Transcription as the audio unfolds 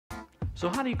So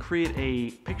how do you create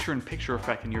a picture-in-picture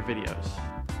effect in your videos?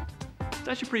 It's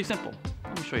actually pretty simple.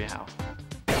 Let me show you how.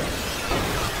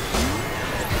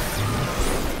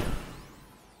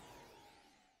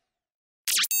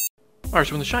 Alright,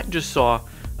 so in the shot you just saw,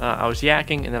 I was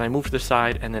yakking and then I moved to the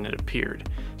side and then it appeared.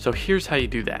 So here's how you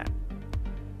do that.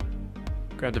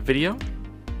 Grab the video.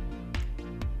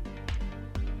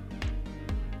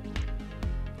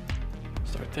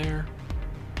 Start there.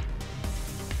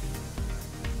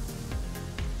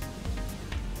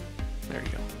 There you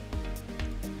go.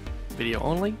 Video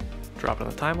only. Drop it on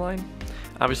the timeline.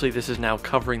 Obviously this is now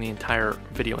covering the entire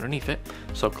video underneath it.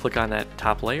 So click on that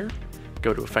top layer.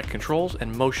 Go to Effect Controls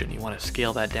and Motion. You want to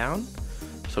scale that down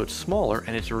so it's smaller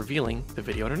and it's revealing the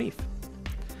video underneath.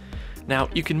 Now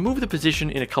you can move the position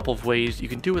in a couple of ways. You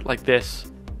can do it like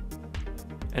this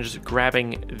and just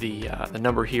grabbing the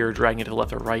number here, dragging it to the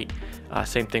left or right.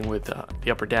 Same thing with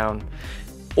the up or down.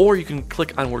 Or you can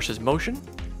click on where it says Motion.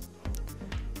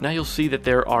 Now you'll see that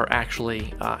there are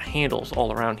actually handles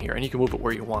all around here and you can move it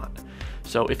where you want.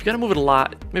 So if you gotta move it a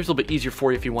lot, maybe it's a little bit easier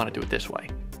for you if you want to do it this way.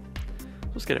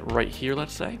 Let's get it right here,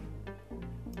 let's say.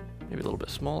 Maybe a little bit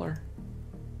smaller.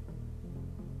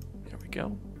 There we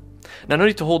go. Now no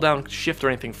need to hold down Shift or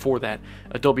anything for that.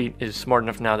 Adobe is smart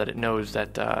enough now that it knows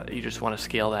that you just want to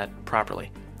scale that properly.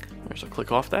 Right, so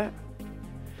click off that.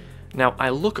 Now I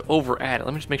look over at it.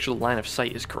 Let me just make sure the line of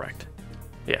sight is correct.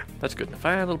 Yeah, that's good enough.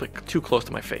 I'm a little bit too close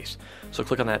to my face. So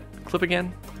click on that clip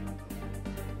again.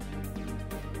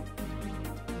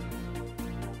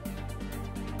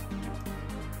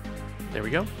 There we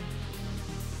go.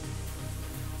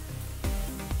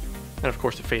 And of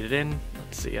course to fade it in,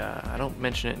 let's see, I don't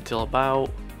mention it until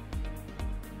about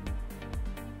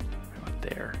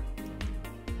there.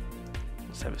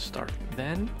 Let's have it start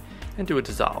then, and do a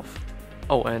dissolve.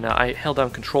 Oh, and I held down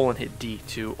Control and hit D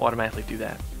to automatically do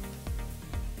that.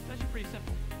 It's actually pretty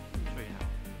simple. Let me show you how.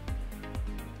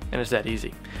 And it's that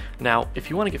easy. Now, if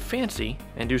you want to get fancy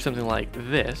and do something like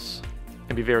this,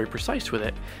 and be very precise with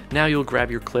it, now you'll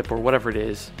grab your clip or whatever it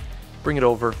is, bring it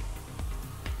over,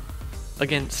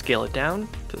 again scale it down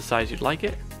to the size you'd like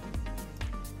it,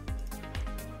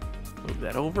 move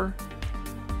that over,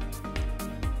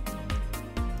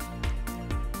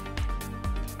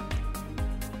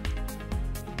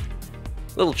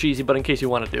 a little cheesy, but in case you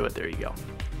want to do it, there you go.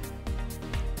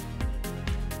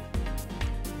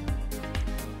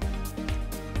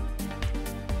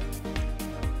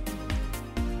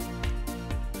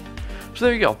 So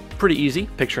there you go, pretty easy,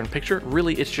 picture in picture.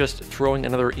 Really it's just throwing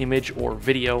another image or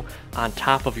video on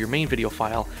top of your main video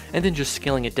file and then just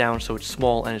scaling it down so it's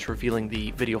small and it's revealing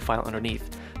the video file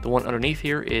underneath. The one underneath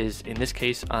here is, in this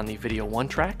case, on the video 1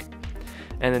 track,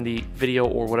 and then the video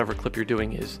or whatever clip you're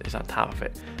doing is on top of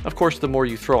it. Of course, the more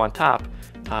you throw on top,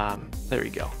 there you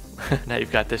go. Now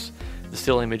you've got this, the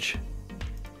still image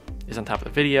is on top of the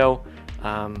video.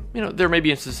 You know, there may be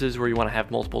instances where you want to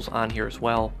have multiples on here as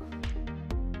well.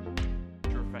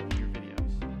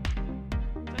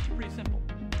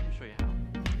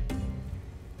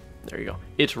 There you go.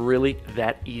 It's really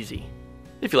that easy.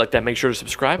 If you like that, make sure to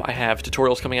subscribe. I have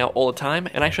tutorials coming out all the time,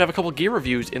 and I actually have a couple gear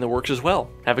reviews in the works as well.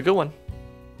 Have a good one.